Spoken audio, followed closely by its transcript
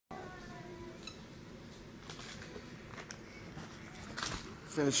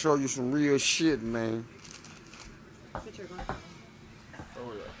Finna show you some real shit, man. Put your glass on.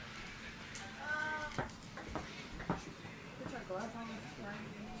 Oh yeah. Put your glass on.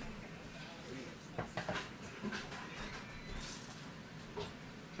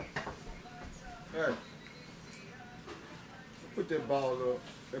 Hey, put that ball up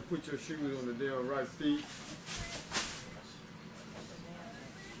and put your shoes on the damn right feet.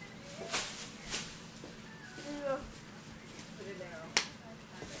 Yeah. Put it down.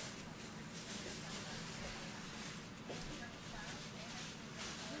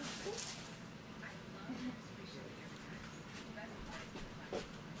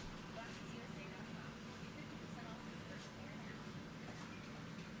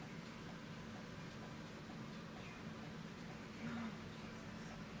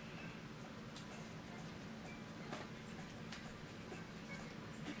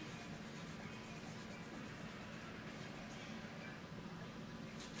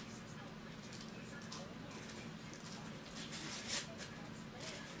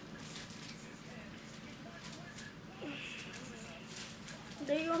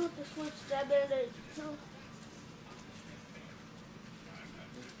 They gonna have to switch that band-aid too.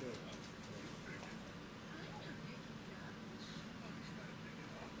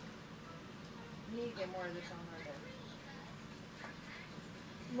 You need to get more of this on right there.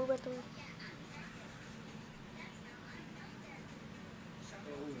 Move it through.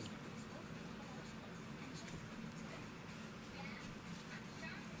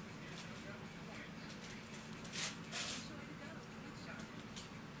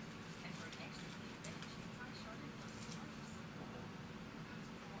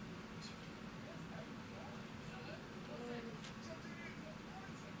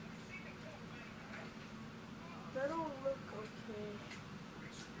 That don't look okay.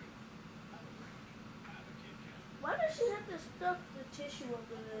 Why does she have to stuff the tissue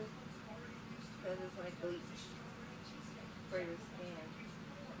up in there? Because it's like bleach for your skin.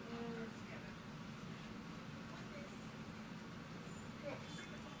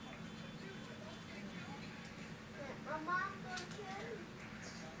 My mom don't care.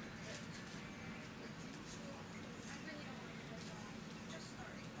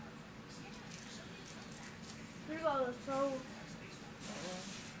 Here goes so.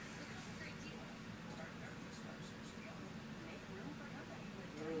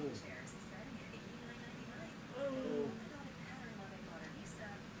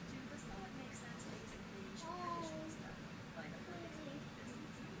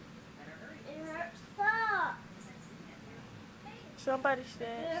 It hurts. Stop. Somebody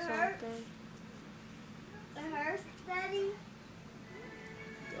said It hurts. something. It hurts, Daddy.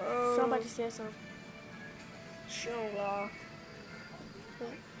 Somebody said something. Show off.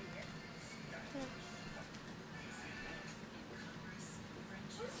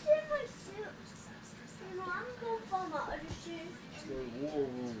 What's in my suit? You know, I'm going for my other shoes. It's the war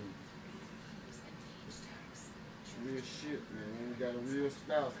room. Real shit, man. We got a real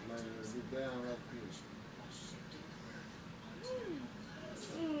spouse, man. We down like this.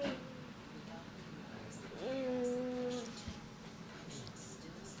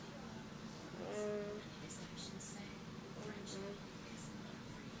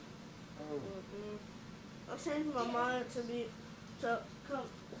 I changed my mind to come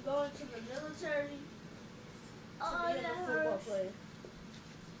go into the military to be a football player.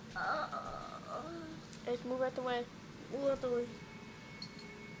 Let's move out the way. Move out the way.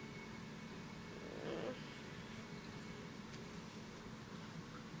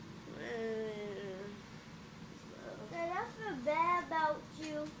 Dad, I feel bad about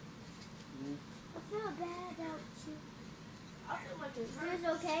you. I feel bad about you. I feel like Is this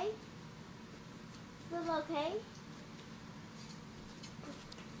okay? Feel okay?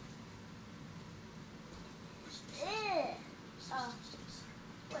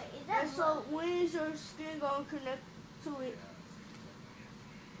 Wait, is that And so when is your skin gonna connect to it?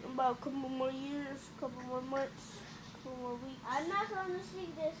 In about a couple more years, couple more months, couple more weeks. I'm not going to see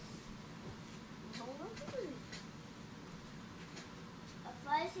this. Hold on to me. If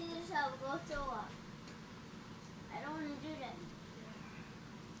I see this, I'll go throw up. I don't want to do that.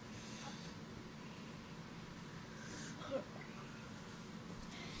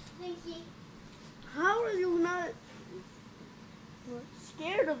 Stinky. How are you not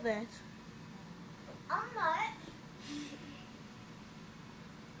scared of that? I'm not.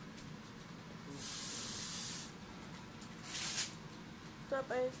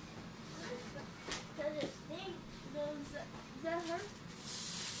 Stop, Ace. Does it stink? Does that hurt?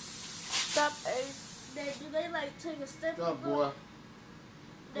 Stop, Ace. Do they like take a step? Stop, boy.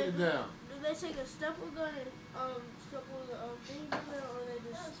 Put They, it down. Do they take a staple gun and staple the things in there, or they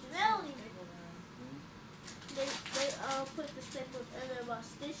just Smelly. they put the staple in there by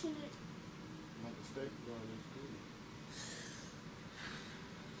stitching it. Like a steak gun is good.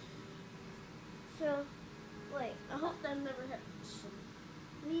 So, wait. I hope that never happens.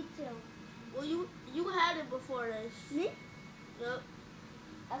 Me too. Well, you had it before this. Me? Yep.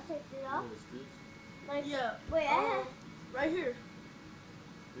 I picked it up. Yeah, stitch. Like, Yeah. wait, Right here.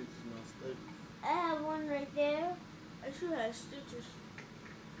 Stitch my steak. I have one right there. I should have stitches.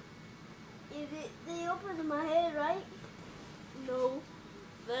 They opened my head, right? No.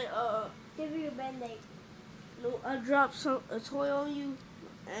 They Give me a band-aid. no. I dropped a toy on you,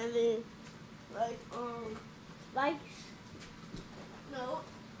 and then Spikes. no.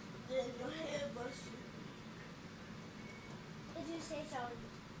 Then your head busted. Did you say sorry?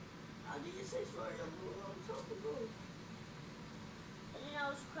 How did you say sorry? I'm talking good. And then I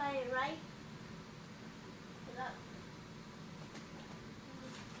was crying, right?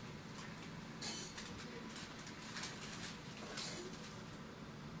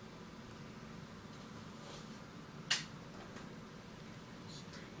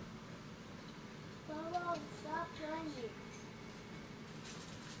 Mom, stop playing it.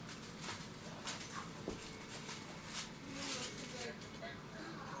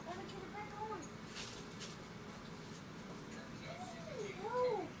 Gotta get it back on.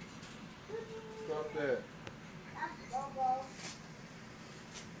 No. Stop that. That's Bobo.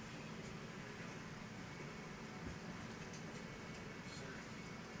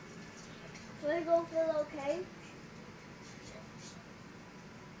 So you gonna feel okay?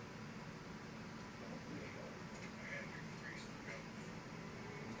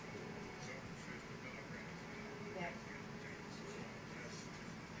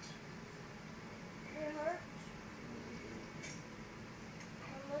 It hurts.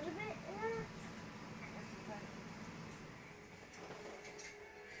 A little bit it hurts.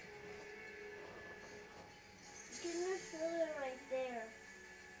 Can you feel it right there?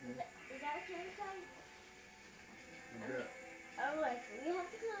 Is that okay? Yeah. Oh, like, we have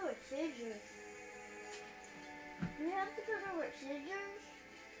to cut it with scissors. We have to cut it with scissors?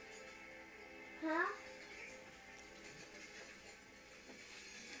 Huh?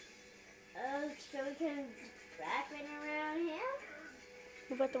 So we can wrap it around him?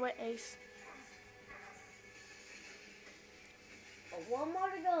 Move out the way, Ace. One more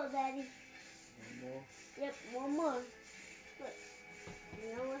to go, Daddy. One more. Yep, one more. Look,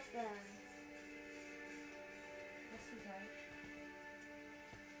 you know what's done.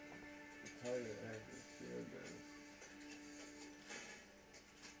 Tell you that it's still good.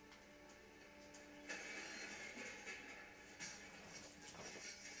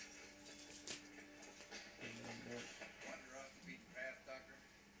 Wander off the beaten path, Doctor?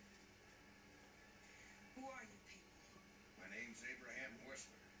 Who are you people? My name's Abraham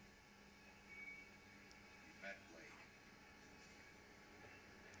Whistler. You met Blade.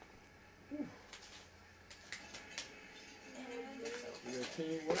 Your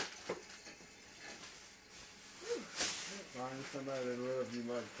teamwork. Find somebody that loves you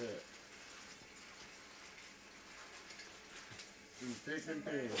like that. Through thick and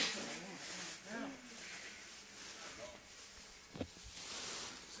thin.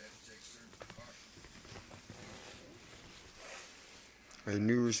 Said take certain precautions. A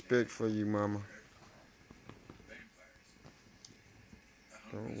new respect for you, Mama. Vampires. The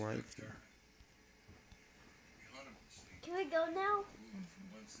Don't hunters wipe left you. turn. We hunt 'em to sleep. Can we go now? Move from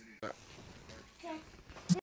one city to Okay.